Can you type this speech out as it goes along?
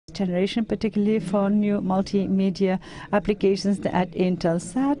generation, particularly for new multimedia applications at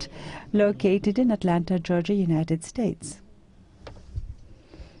Intelsat, located in Atlanta, Georgia, United States.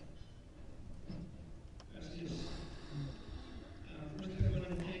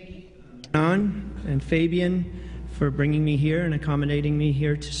 And Fabian for bringing me here and accommodating me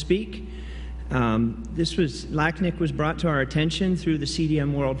here to speak. LACNIC was brought to our attention through the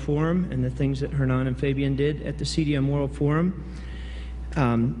CDM World Forum and the things that Hernan and Fabian did at the CDM World Forum.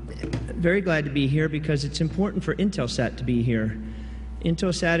 Very glad to be here because it's important for Intelsat to be here.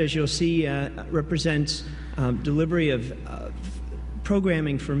 Intelsat, as you'll see, represents delivery of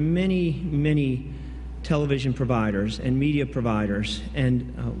programming for many television providers and media providers,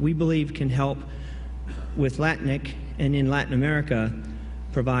 and we believe can help with LACNIC and in Latin America,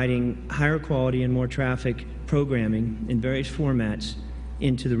 providing higher quality and more traffic programming in various formats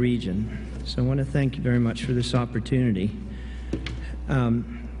into the region. So I want to thank you very much for this opportunity.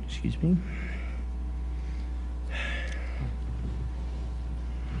 Excuse me.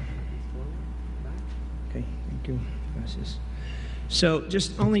 Okay, thank you. Gracias. So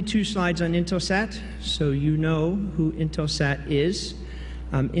just only 2 slides on Intelsat, so you know who Intelsat is.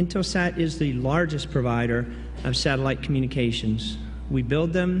 Intelsat is the largest provider of satellite communications. We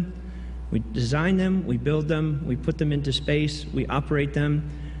build them, we design them, we build them, we put them into space, we operate them,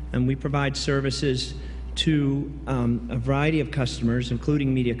 and we provide services to a variety of customers,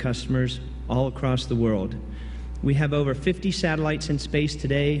 including media customers, all across the world. We have over 50 satellites in space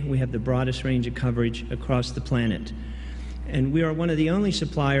today. We have the broadest range of coverage across the planet. And we are one of the only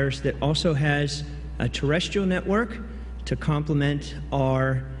suppliers that also has a terrestrial network to complement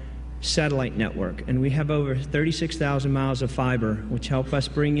our satellite network. And we have over 36,000 miles of fiber, which help us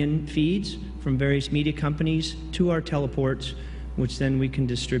bring in feeds from various media companies to our teleports, which then we can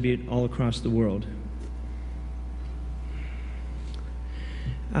distribute all across the world.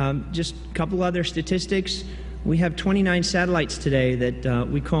 Just a couple other statistics. We have 29 satellites today that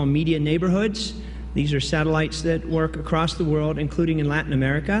we call media neighborhoods. These are satellites that work across the world, including in Latin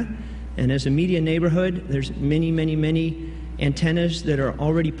America. And as a media neighborhood, there's many antennas that are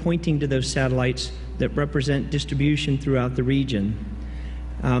already pointing to those satellites that represent distribution throughout the region.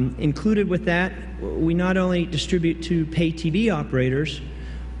 Included with that, we not only distribute to pay TV operators,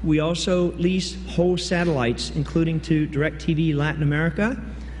 we also lease whole satellites, including to DirecTV Latin America,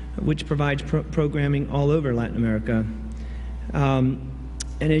 which provides programming all over Latin America.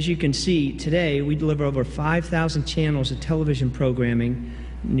 And as you can see, today we deliver over 5,000 channels of television programming,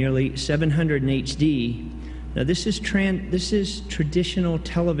 nearly 700 in HD. Now this is traditional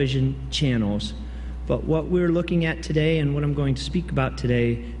television channels, but what we're looking at today and what I'm going to speak about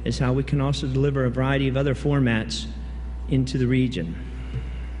today is how we can also deliver a variety of other formats into the region.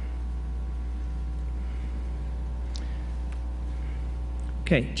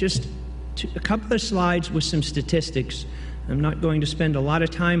 Okay, just a couple of slides with some statistics. I'm not going to spend a lot of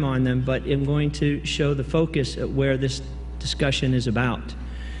time on them, but I'm going to show the focus at where this discussion is about.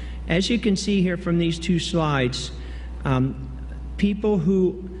 As you can see here from these 2 slides, people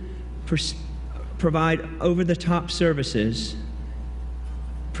who provide over-the-top services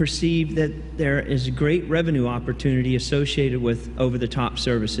perceive that there is a great revenue opportunity associated with over-the-top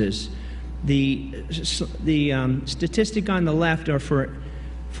services. The statistic on the left are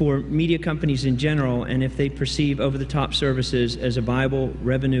for media companies in general, and if they perceive over-the-top services as a viable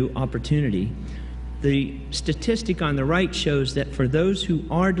revenue opportunity. The statistic on the right shows that for those who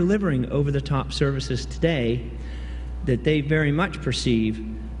are delivering over-the-top services today, that they very much perceive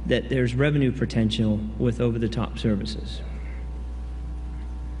that there's revenue potential with over-the-top services.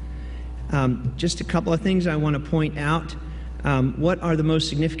 Just a couple of things I want to point out. What are the most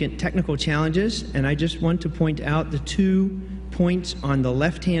significant technical challenges? And I just want to point out the 2 points on the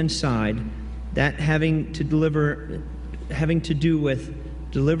left-hand side, that having to do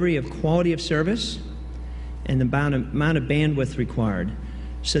with delivery of quality of service and the amount of bandwidth required.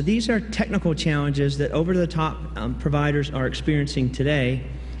 So these are technical challenges that over-the-top providers are experiencing today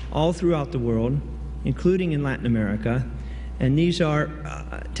all throughout the world, including in Latin America. And these are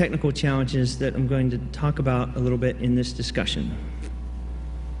technical challenges that I'm going to talk about a little bit in this discussion.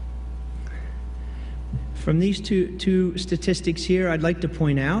 From these two statistics here, I'd like to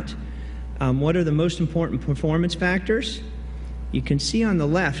point out what are the most important performance factors. You can see on the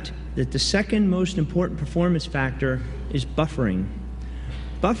left that the second most important performance factor is buffering.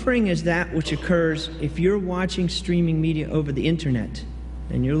 Buffering is that which occurs if you're watching streaming media over the internet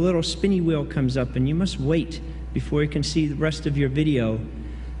and your little spinny wheel comes up and you must wait before you can see the rest of your video.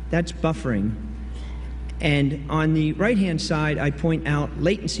 That's buffering. And on the right-hand side, I point out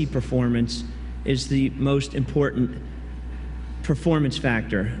latency performance is the most important performance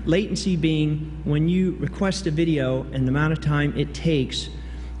factor. Latency being when you request a video and the amount of time it takes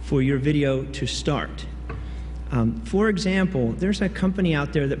for your video to start. For example, there's a company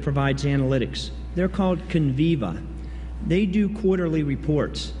out there that provides analytics. They're called Conviva. They do quarterly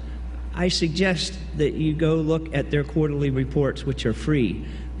reports. I suggest that you go look at their quarterly reports, which are free.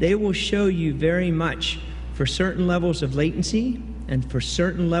 They will show you very much for certain levels of latency and for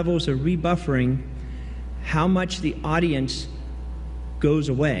certain levels of rebuffering how much the audience goes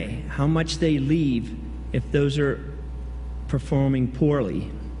away, how much they leave if those are performing poorly.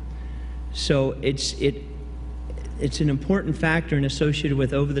 So it's an important factor and associated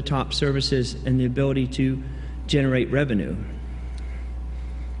with over-the-top services and the ability to generate revenue.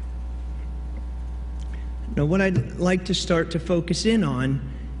 Now, what I'd like to start to focus in on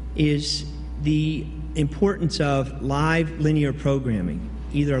is the importance of live linear programming,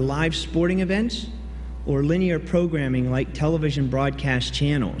 either live sporting events or linear programming like television broadcast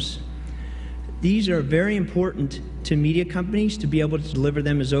channels. These are very important to media companies to be able to deliver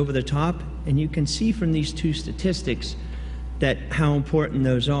them as over the top, and you can see from these two statistics that how important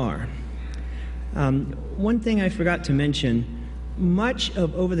those are. One thing I forgot to mention, much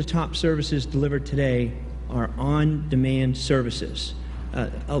of over-the-top services delivered today are on-demand services,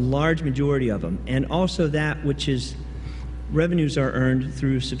 a large majority of them, and also that which is revenues are earned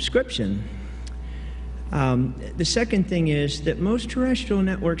through subscription. The second thing is that most terrestrial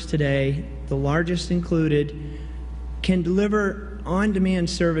networks today, the largest included, can deliver on-demand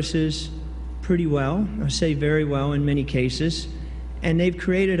services pretty well, I say very well in many cases, and they've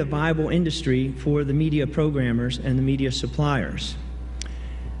created a viable industry for the media programmers and the media suppliers.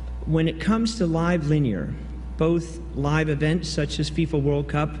 When it comes to live linear, both live events such as FIFA World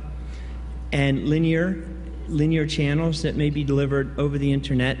Cup and linear channels that may be delivered over the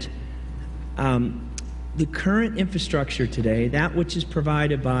internet, the current infrastructure today, that which is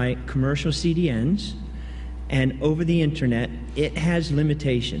provided by commercial CDNs and over the internet, it has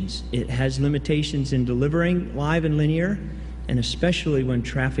limitations. It has limitations in delivering live and linear, and especially when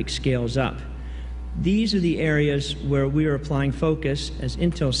traffic scales up. These are the areas where we are applying focus as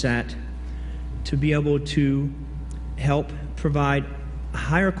Intelsat to be able to help provide a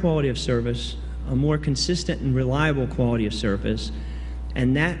higher quality of service, a more consistent and reliable quality of service,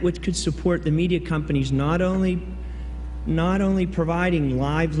 and that which could support the media companies not only providing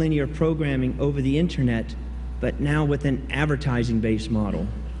live linear programming over the internet, but now with an advertising-based model.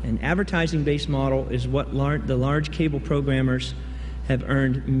 An advertising-based model is what the large cable programmers have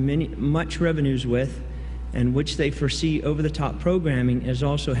earned much revenues with, and which they foresee over-the-top programming as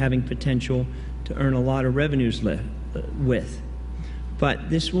also having potential to earn a lot of revenues with. But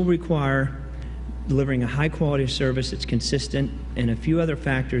this will require delivering a high quality of service that's consistent and a few other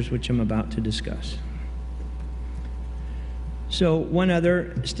factors which I'm about to discuss. So one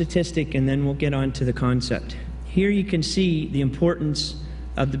other statistic, and then we'll get on to the concept. Here you can see the importance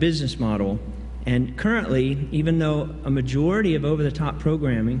of the business model, and currently, even though a majority of over-the-top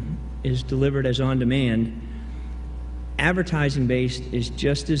programming is delivered as on-demand, advertising-based is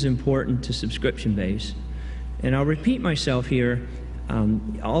just as important to subscription-based. And I'll repeat myself here,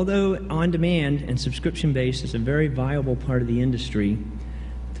 although on-demand and subscription-based is a very viable part of the industry,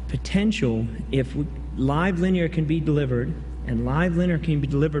 the potential, if live linear can be delivered, and live linear can be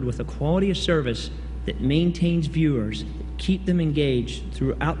delivered with a quality of service that maintains viewers, keep them engaged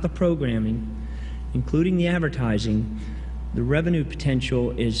throughout the programming, including the advertising, the revenue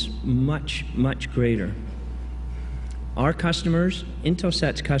potential is much, much greater. Our customers,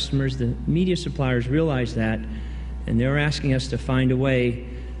 Intelsat's customers, the media suppliers realize that, and they're asking us to find a way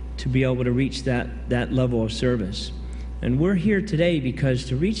to be able to reach that level of service. And we're here today because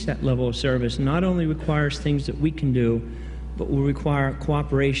to reach that level of service not only requires things that we can do, but will require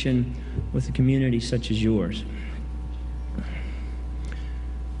cooperation with a community such as yours.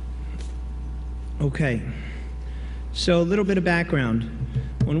 Okay, so a little bit of background.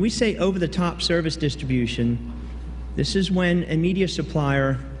 When we say over-the-top service distribution, this is when a media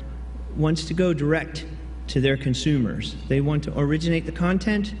supplier wants to go direct to their consumers. They want to originate the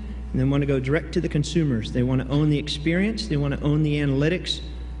content, and they want to go direct to the consumers. They want to own the experience, they want to own the analytics,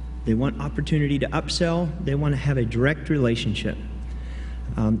 they want opportunity to upsell, they want to have a direct relationship.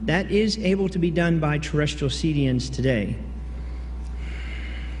 That is able to be done by terrestrial CDNs today.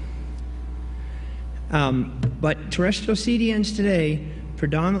 But terrestrial CDNs today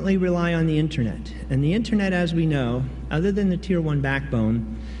predominantly rely on the internet. And the internet, as we know, other than the Tier 1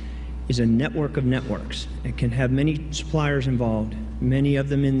 backbone, is a network of networks. It can have many suppliers involved, many of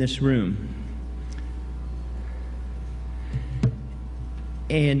them in this room.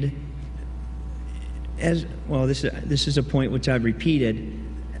 And as well, this is a point which I've repeated.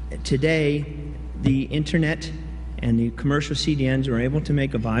 Today, the internet and the commercial CDNs are able to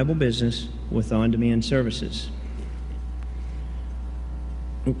make a viable business with on-demand services.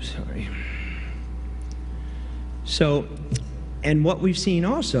 Oops, sorry. So, and what we've seen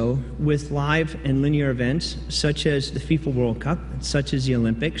also with live and linear events, such as the FIFA World Cup, such as the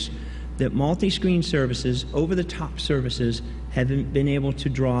Olympics, that multi-screen services, over-the-top services, have been able to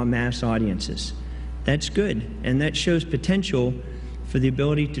draw mass audiences. That's good, and that shows potential for the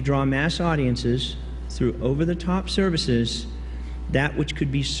ability to draw mass audiences through over-the-top services, that which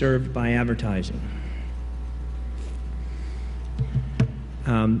could be served by advertising.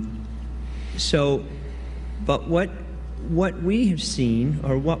 But what we have seen,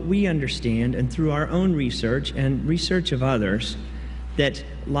 or what we understand, and through our own research and research of others, that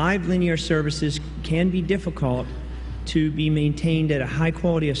live linear services can be difficult to be maintained at a high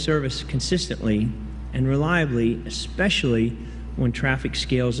quality of service consistently and reliably, especially when traffic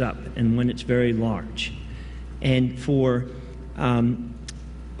scales up and when it's very large. And for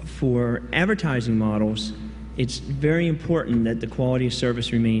advertising models, it's very important that the quality of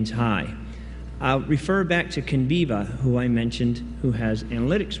service remains high. I'll refer back to Conviva, who I mentioned, who has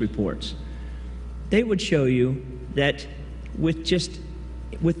analytics reports. They would show you that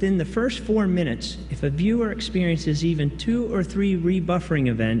within the first 4 minutes, if a viewer experiences even 2 or 3 rebuffering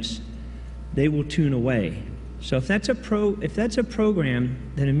events, they will tune away. So if that's a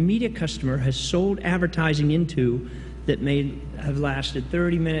program that a media customer has sold advertising into that may have lasted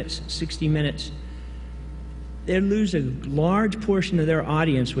 30 minutes, 60 minutes, they lose a large portion of their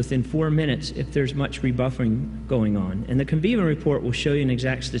audience within 4 minutes if there's much rebuffering going on. And the Conviva report will show you an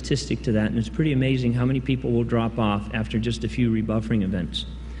exact statistic to that, and it's pretty amazing how many people will drop off after just a few rebuffering events.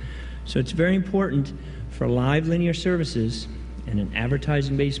 So it's very important for live linear services and an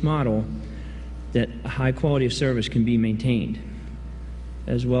advertising-based model that a high quality of service can be maintained,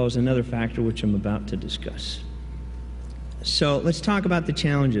 as well as another factor which I'm about to discuss. So let's talk about the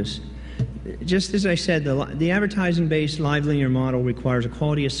challenges. Just as I said, the advertising-based live linear model requires a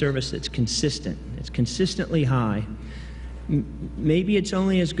quality of service that's consistent. It's consistently high. Maybe it's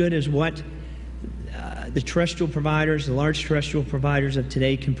only as good as what the terrestrial providers, the large terrestrial providers of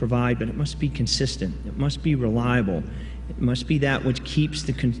today can provide, but it must be consistent. It must be reliable. It must be that which keeps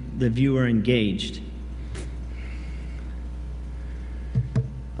the viewer engaged.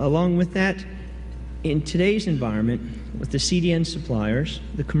 Along with that, in today's environment, with the CDN suppliers,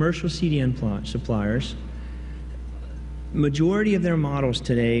 the commercial CDN suppliers, majority of their models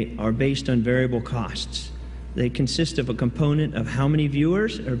today are based on variable costs. They consist of a component of how many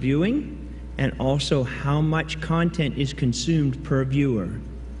viewers are viewing and also how much content is consumed per viewer.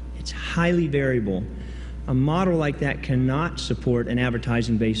 It's highly variable. A model like that cannot support an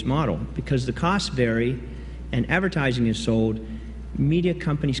advertising-based model because the costs vary and advertising is sold. Media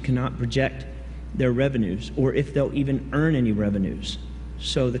companies cannot project their revenues, or if they'll even earn any revenues.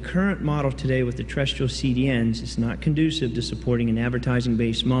 So the current model today with the terrestrial CDNs is not conducive to supporting an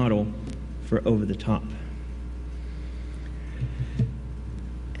advertising-based model for over-the-top.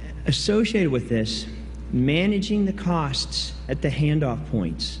 Associated with this, managing the costs at the handoff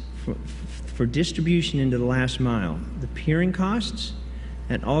points for distribution into the last mile, the peering costs,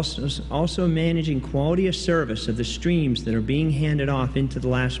 and also managing quality of service of the streams that are being handed off into the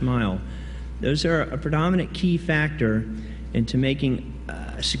last mile. Those are a predominant key factor into making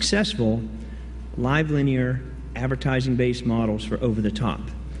successful live linear advertising-based models for over-the-top.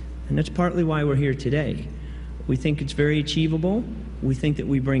 And that's partly why we're here today. We think it's very achievable. We think that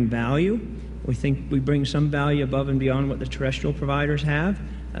we bring value. We think we bring some value above and beyond what the terrestrial providers have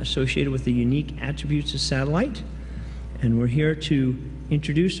associated with the unique attributes of satellite. And we're here to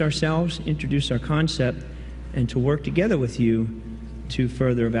introduce ourselves, introduce our concept, and to work together with you to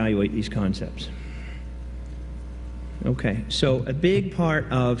further evaluate these concepts. Okay, so a big part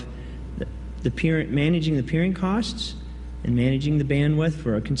of managing the peering costs and managing the bandwidth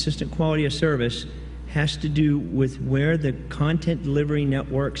for a consistent quality of service has to do with where the content delivery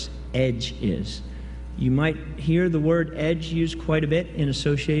network's edge is. You might hear the word edge used quite a bit in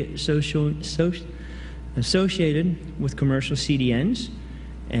associated with commercial CDNs,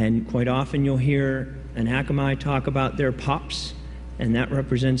 and quite often you'll hear an Akamai talk about their POPs, and that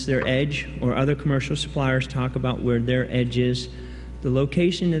represents their edge, or other commercial suppliers talk about where their edge is. The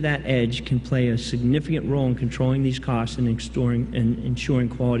location of that edge can play a significant role in controlling these costs and ensuring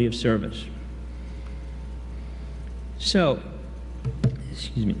quality of service. So,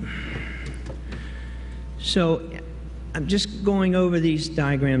 excuse me. So, I'm just going over these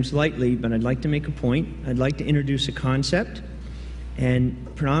diagrams lightly, but I'd like to make a point. I'd like to introduce a concept,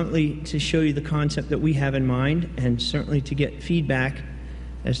 and predominantly to show you the concept that we have in mind, and certainly to get feedback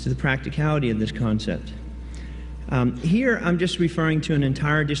as to the practicality of this concept. Here I'm just referring to an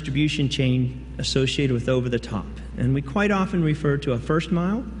entire distribution chain associated with over-the-top. And we quite often refer to a first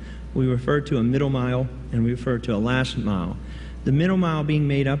mile, we refer to a middle mile, and we refer to a last mile. The middle mile being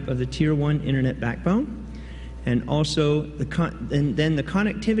made up of the Tier 1 internet backbone, and also then the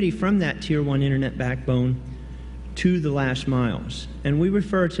connectivity from that Tier 1 internet backbone to the last miles. And we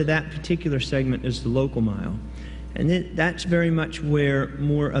refer to that particular segment as the local mile. And that's very much where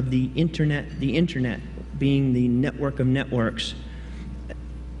more of the internet being the network of networks,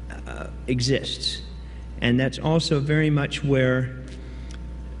 exists. And that's also very much where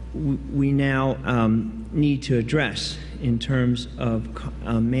we now need to address in terms of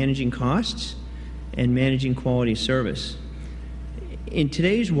managing costs and managing quality of service. In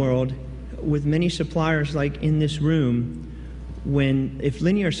today's world, with many suppliers like in this room, if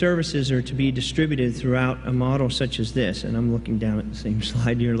linear services are to be distributed throughout a model such as this, and I'm looking down at the same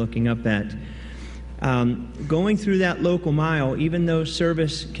slide you're looking up at, going through that local mile, even though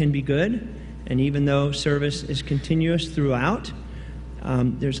service can be good, and even though service is continuous throughout,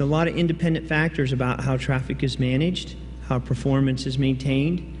 there's a lot of independent factors about how traffic is managed, how performance is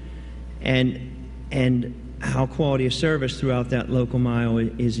maintained, and how quality of service throughout that local mile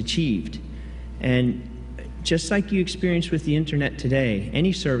is achieved. And just like you experience with the internet today,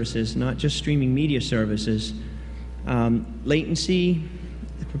 any services, not just streaming media services, latency,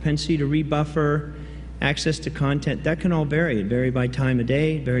 the propensity to rebuffer, access to content, that can all vary. It varies by time of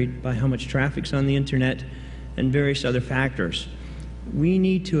day, vary by how much traffic's on the internet, and various other factors. We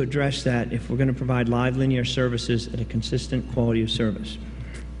need to address that if we're going to provide live linear services at a consistent quality of service.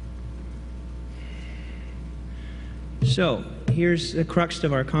 So here's the crux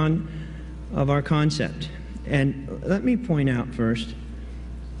of our concept. And let me point out first,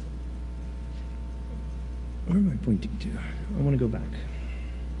 where am I pointing to? I want to go back.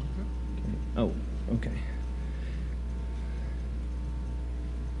 Okay. Oh, okay.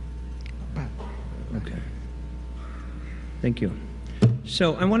 Okay. Thank you.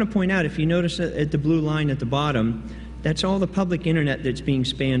 So I want to point out, if you notice at the blue line at the bottom, that's all the public internet that's being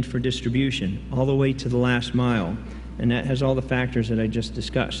spanned for distribution, all the way to the last mile. And that has all the factors that I just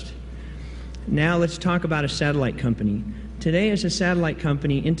discussed. Now let's talk about a satellite company. Today, as a satellite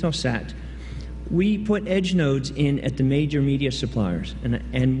company, Intelsat, we put edge nodes in at the major media suppliers,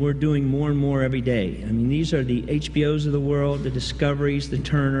 and we're doing more and more every day. I mean, these are the HBOs of the world, the Discoveries, the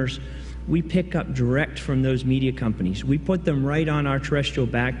Turners. We pick up direct from those media companies. We put them right on our terrestrial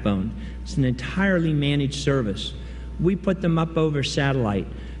backbone. It's an entirely managed service. We put them up over satellite.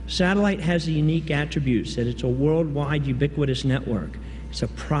 Satellite has the unique attributes that it's a worldwide ubiquitous network. It's a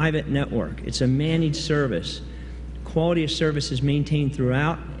private network. It's a managed service. Quality of service is maintained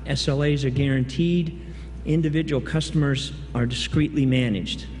throughout. SLAs are guaranteed. Individual customers are discreetly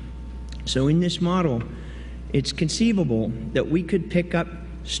managed. So in this model, it's conceivable that we could pick up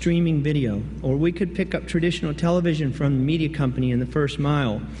streaming video, or we could pick up traditional television from the media company in the first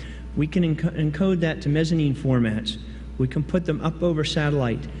mile. We can encode that to mezzanine formats. We can put them up over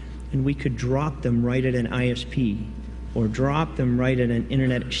satellite, and we could drop them right at an ISP, or drop them right at an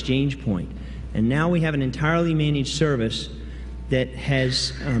internet exchange point. And now we have an entirely managed service that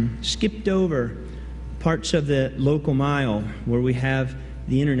has skipped over parts of the local mile where we have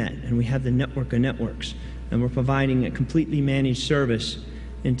the internet and we have the network of networks, and we're providing a completely managed service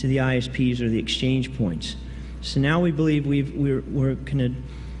into the ISPs or the exchange points. So now we believe we're going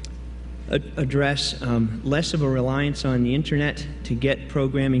to address less of a reliance on the internet to get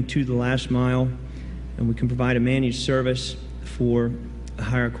programming to the last mile, and we can provide a managed service for a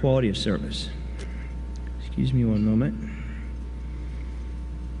higher quality of service. Excuse me one moment.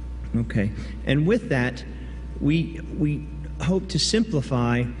 Okay, and with that, we hope to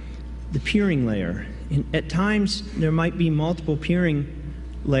simplify the peering layer. At times, there might be multiple peering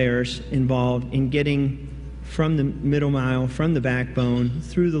layers involved in getting from the middle mile, from the backbone,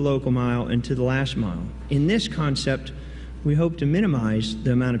 through the local mile, and to the last mile. In this concept, we hope to minimize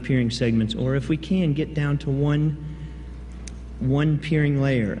the amount of peering segments, or if we can, get down to one peering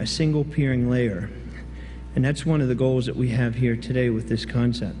layer, a single peering layer. And that's one of the goals that we have here today with this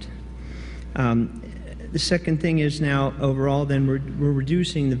concept. The second thing is now, overall, then we're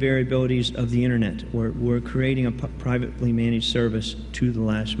reducing the variabilities of the internet. We're creating a privately managed service to the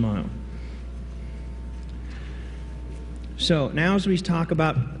last mile. So now as we talk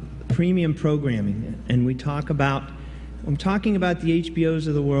about premium programming, and I'm talking about the HBOs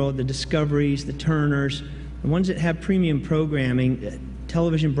of the world, the Discoveries, the Turners, the ones that have premium programming,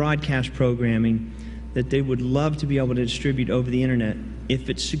 television broadcast programming, that they would love to be able to distribute over the internet if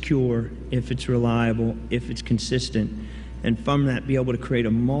it's secure, if it's reliable, if it's consistent, and from that be able to create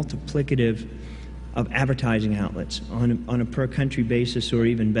a multiplicative of advertising outlets on a per country basis or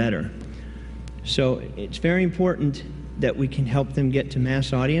even better. So it's very important that we can help them get to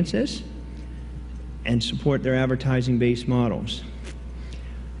mass audiences and support their advertising-based models.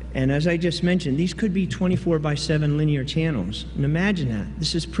 And as I just mentioned, these could be 24/7 linear channels. And imagine that.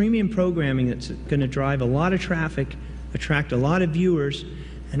 This is premium programming that's going to drive a lot of traffic, attract a lot of viewers,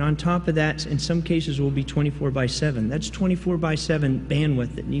 and on top of that, in some cases, will be 24/7. That's 24/7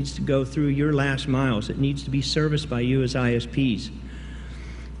 bandwidth that needs to go through your last miles. It needs to be serviced by you as ISPs.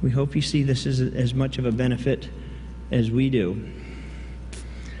 We hope you see this as much of a benefit as we do.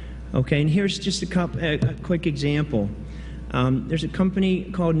 Okay, and here's just a quick example. There's a company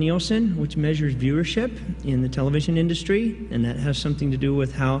called Nielsen, which measures viewership in the television industry, and that has something to do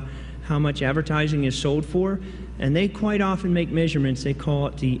with how much advertising is sold for. And they quite often make measurements. They call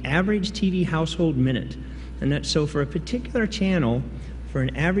it the average TV household minute. And that's so for a particular channel, for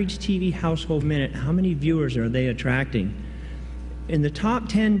an average TV household minute, how many viewers are they attracting? In the top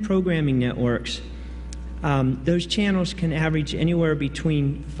 10 programming networks, those channels can average anywhere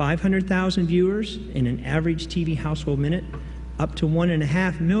between 500,000 viewers in an average TV household minute up to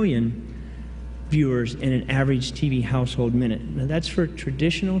 1.5 million viewers in an average TV household minute. Now that's for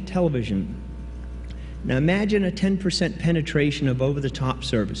traditional television. Now imagine a 10% penetration of over-the-top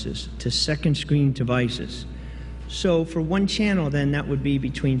services to second screen devices. So for one channel then that would be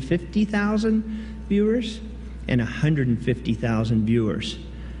between 50,000 viewers and 150,000 viewers.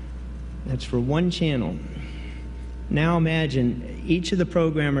 That's for one channel. Now imagine each of the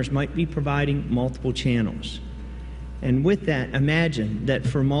programmers might be providing multiple channels. And with that, imagine that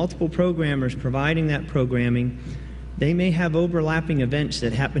for multiple programmers providing that programming, they may have overlapping events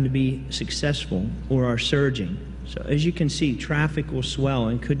that happen to be successful or are surging. So as you can see, traffic will swell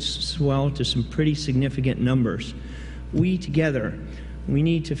and could swell to some pretty significant numbers. We together, we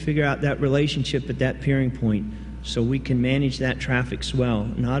need to figure out that relationship at that peering point so we can manage that traffic swell,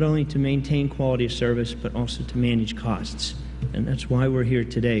 not only to maintain quality of service, but also to manage costs. And that's why we're here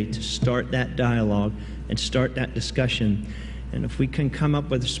today, to start that dialogue and start that discussion. And if we can come up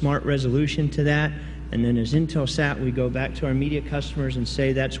with a smart resolution to that, and then as Intelsat, we go back to our media customers and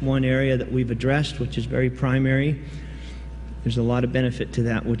say that's one area that we've addressed, which is very primary, there's a lot of benefit to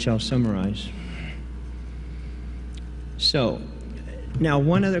that, which I'll summarize. So, now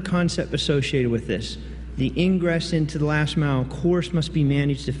one other concept associated with this. The ingress into the last mile, of course, must be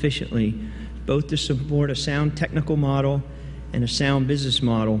managed efficiently, both to support a sound technical model and a sound business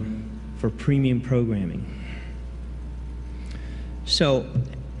model for premium programming. So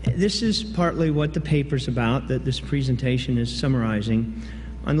this is partly what the paper's about, that this presentation is summarizing.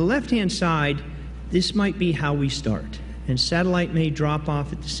 On the left-hand side, this might be how we start. And satellite may drop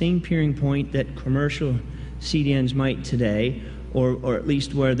off at the same peering point that commercial CDNs might today, or at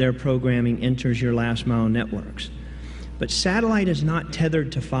least where their programming enters your last mile networks. But satellite is not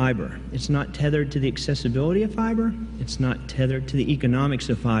tethered to fiber. It's not tethered to the accessibility of fiber. It's not tethered to the economics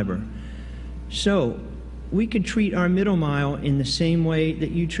of fiber. So we could treat our middle mile in the same way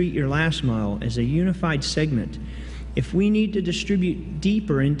that you treat your last mile, as a unified segment. If we need to distribute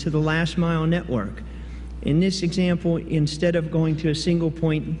deeper into the last mile network, in this example, instead of going to a single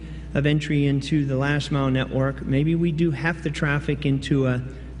point of entry into the last mile network, maybe we do half the traffic into a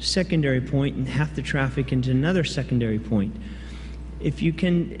secondary point and half the traffic into another secondary point. If you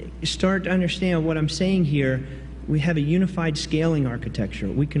can start to understand what I'm saying here, we have a unified scaling architecture.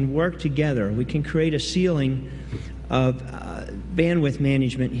 We can work together. We can create a ceiling of bandwidth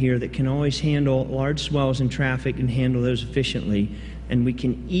management here that can always handle large swells in traffic and handle those efficiently. And we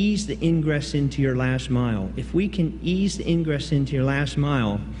can ease the ingress into your last mile. If we can ease the ingress into your last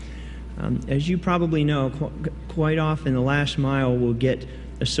mile, as you probably know, quite often the last mile will get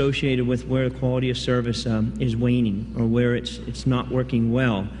associated with where the quality of service is waning, or where it's not working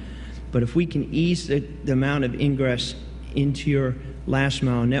well. But if we can ease the amount of ingress into your last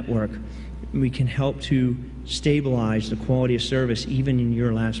mile network, we can help to stabilize the quality of service even in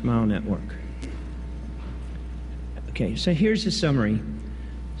your last mile network. Okay, so here's the summary.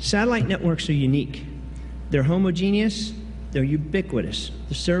 Satellite networks are unique. They're homogeneous. They're ubiquitous.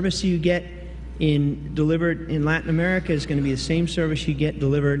 The service you get delivered in Latin America is going to be the same service you get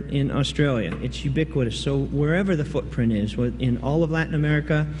delivered in Australia. It's ubiquitous. So wherever the footprint is, in all of Latin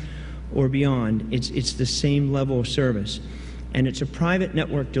America or beyond, it's the same level of service. And it's a private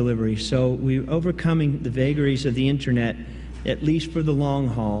network delivery, so we're overcoming the vagaries of the internet, at least for the long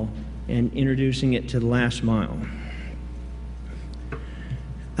haul, and introducing it to the last mile.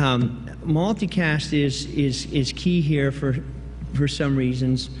 multicast is key here for some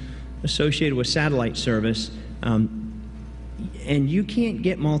reasons associated with satellite service. And you can't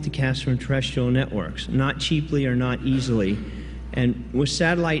get multicast from terrestrial networks, not cheaply or not easily. And with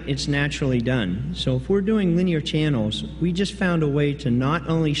satellite, it's naturally done. So if we're doing linear channels, we just found a way to not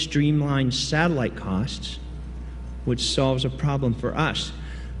only streamline satellite costs, which solves a problem for us,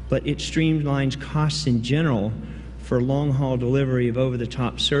 but it streamlines costs in general for long-haul delivery of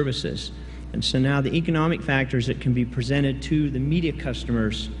over-the-top services. And so now the economic factors that can be presented to the media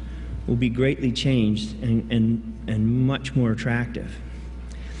customers will be greatly changed and much more attractive.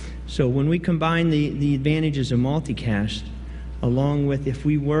 So when we combine the advantages of multicast, along with if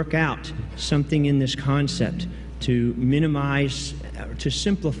we work out something in this concept to minimize, to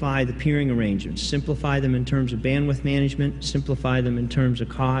simplify the peering arrangements, simplify them in terms of bandwidth management, simplify them in terms of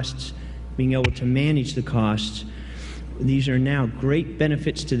costs, being able to manage the costs, these are now great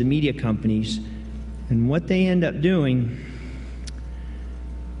benefits to the media companies. And what they end up doing,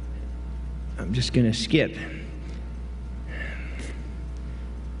 I'm just going to skip,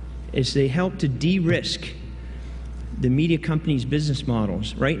 is they help to de-risk the media companies' business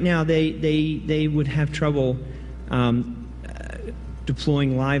models. Right now, they would have trouble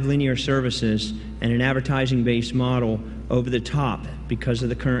deploying live linear services and an advertising-based model over the top because of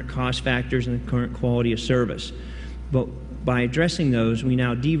the current cost factors and the current quality of service. But by addressing those, we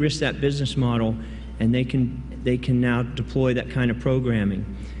now de-risk that business model, and they can now deploy that kind of programming.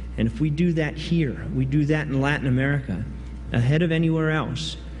 And if we do that here, we do that in Latin America, ahead of anywhere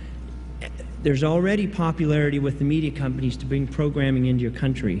else, there's already popularity with the media companies to bring programming into your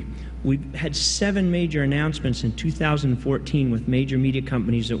country. We've had 7 major announcements in 2014 with major media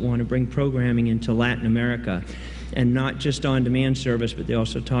companies that want to bring programming into Latin America, and not just on-demand service, but they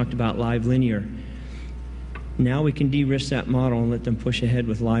also talked about live linear. Now we can de-risk that model and let them push ahead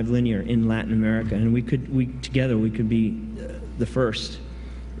with live linear in Latin America, and together we could be the first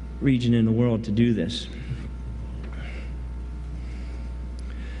region in the world to do this.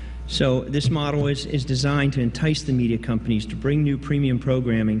 So this model is designed to entice the media companies to bring new premium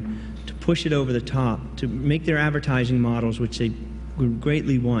programming, to push it over the top, to make their advertising models, which they would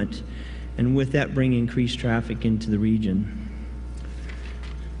greatly want, and with that bring increased traffic into the region.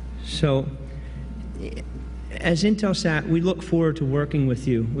 So as Intelsat, we look forward to working with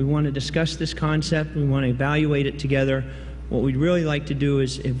you. We want to discuss this concept. We want to evaluate it together. What we'd really like to do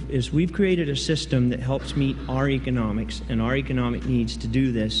is we've created a system that helps meet our economics and our economic needs to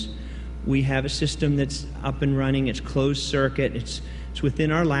do this. We have a system that's up and running. It's closed circuit. It's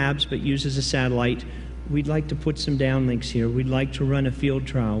within our labs, but uses a satellite. We'd like to put some downlinks here. We'd like to run a field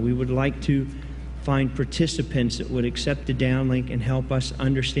trial. We would like to find participants that would accept the downlink and help us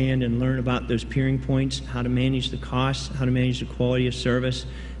understand and learn about those peering points, how to manage the costs, how to manage the quality of service,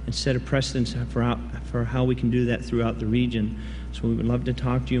 and set a precedence for how we can do that throughout the region. So we would love to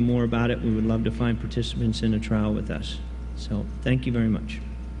talk to you more about it. We would love to find participants in a trial with us. So thank you very much.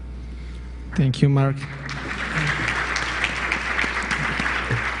 Thank you, Mark.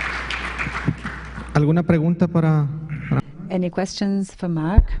 ¿Alguna pregunta para? Any questions for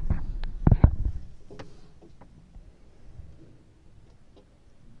Mark?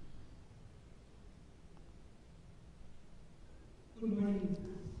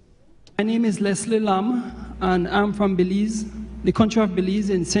 My name is Leslie Lam, and I'm from Belize, the country of Belize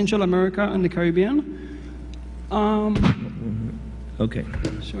in Central America and the Caribbean. Okay.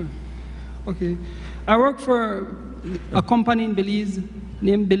 Sure. Okay. I work for a company in Belize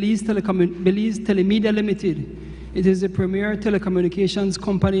named Belize Telemedia Limited. It is a premier telecommunications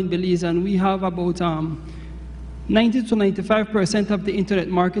company in Belize, and we have about 90 to 95% of the internet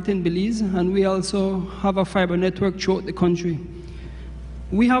market in Belize, and we also have a fiber network throughout the country.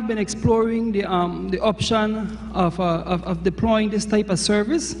 We have been exploring the option of deploying this type of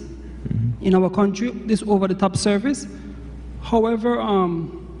service in our country, this over-the-top service. However,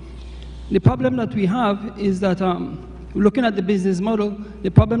 the problem that we have is that, looking at the business model, the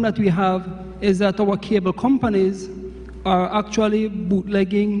problem that we have is that our cable companies are actually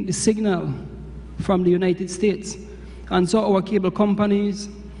bootlegging the signal from the United States. And so our cable companies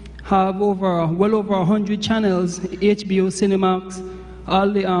have well over 100 channels, HBO, Cinemax, all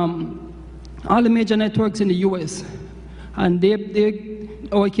the major networks in the US. And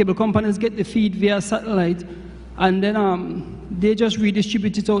our cable companies get the feed via satellite, and then they just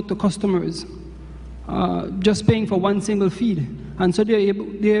redistribute it out to customers, just paying for one single feed. And so they're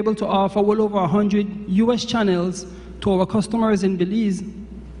able to offer well over 100 US channels to our customers in Belize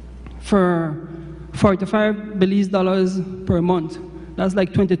for 45 Belize dollars per month. That's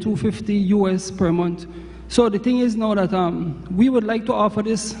like $22.50 US per month. So the thing is now that we would like to offer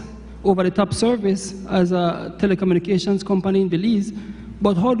this over-the-top service as a telecommunications company in Belize,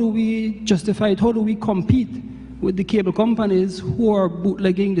 but how do we justify it? How do we compete with the cable companies who are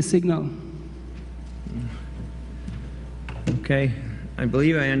bootlegging the signal? Okay, I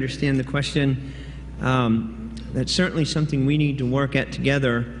believe I understand the question. That's certainly something we need to work at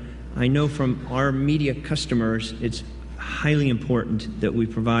together. I know from our media customers, it's highly important that we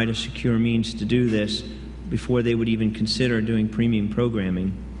provide a secure means to do this before they would even consider doing premium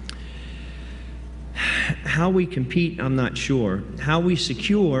programming. How we compete, I'm not sure. How we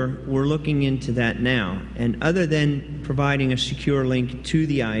secure, we're looking into that now. And other than providing a secure link to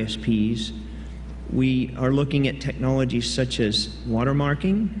the ISPs, we are looking at technologies such as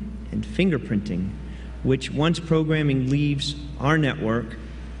watermarking and fingerprinting, which once programming leaves our network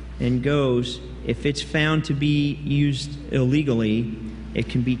and goes, if it's found to be used illegally, it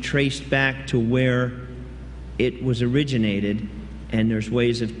can be traced back to where it was originated, and there's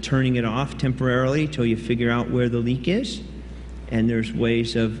ways of turning it off temporarily till you figure out where the leak is, and there's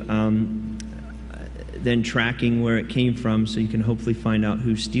ways of then tracking where it came from so you can hopefully find out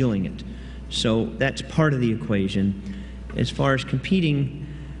who's stealing it. So that's part of the equation. As far as competing,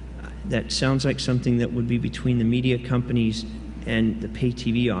 that sounds like something that would be between the media companies and the pay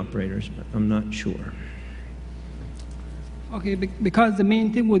TV operators, but I'm not sure. Okay, because the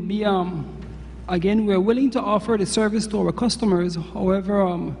main thing would be, again, we're willing to offer the service to our customers. However,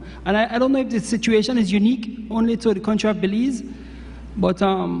 and I don't know if this situation is unique only to the country of Belize, but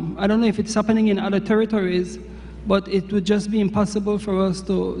I don't know if it's happening in other territories, but it would just be impossible for us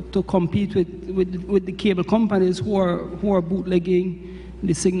to compete with the cable companies who are bootlegging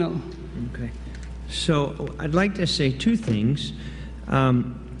the signal. Okay. So I'd like to say two things.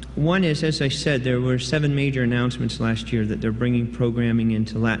 One is, as I said, there were 7 major announcements last year that they're bringing programming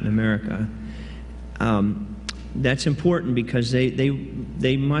into Latin America. That's important because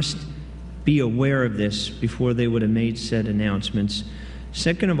they must be aware of this before they would have made said announcements.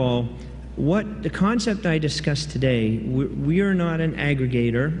 Second of all, the concept I discussed today, we are not an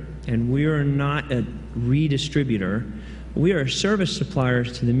aggregator and we are not a redistributor. We are service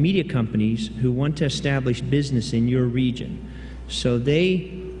suppliers to the media companies who want to establish business in your region. So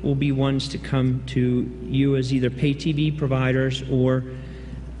they will be ones to come to you as either pay TV providers or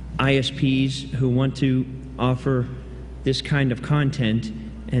ISPs who want to offer this kind of content,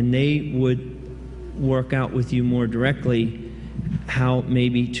 and they would work out with you more directly how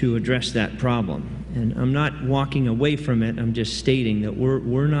maybe to address that problem. And I'm not walking away from it, I'm just stating that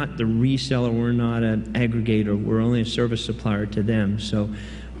we're not the reseller, we're not an aggregator, we're only a service supplier to them. So,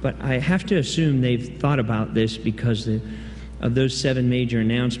 but I have to assume they've thought about this because of those 7 major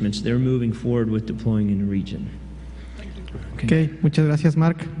announcements, they're moving forward with deploying in the region. Okay, muchas gracias,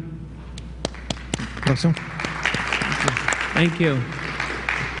 Mark. Aplauso. Thank you.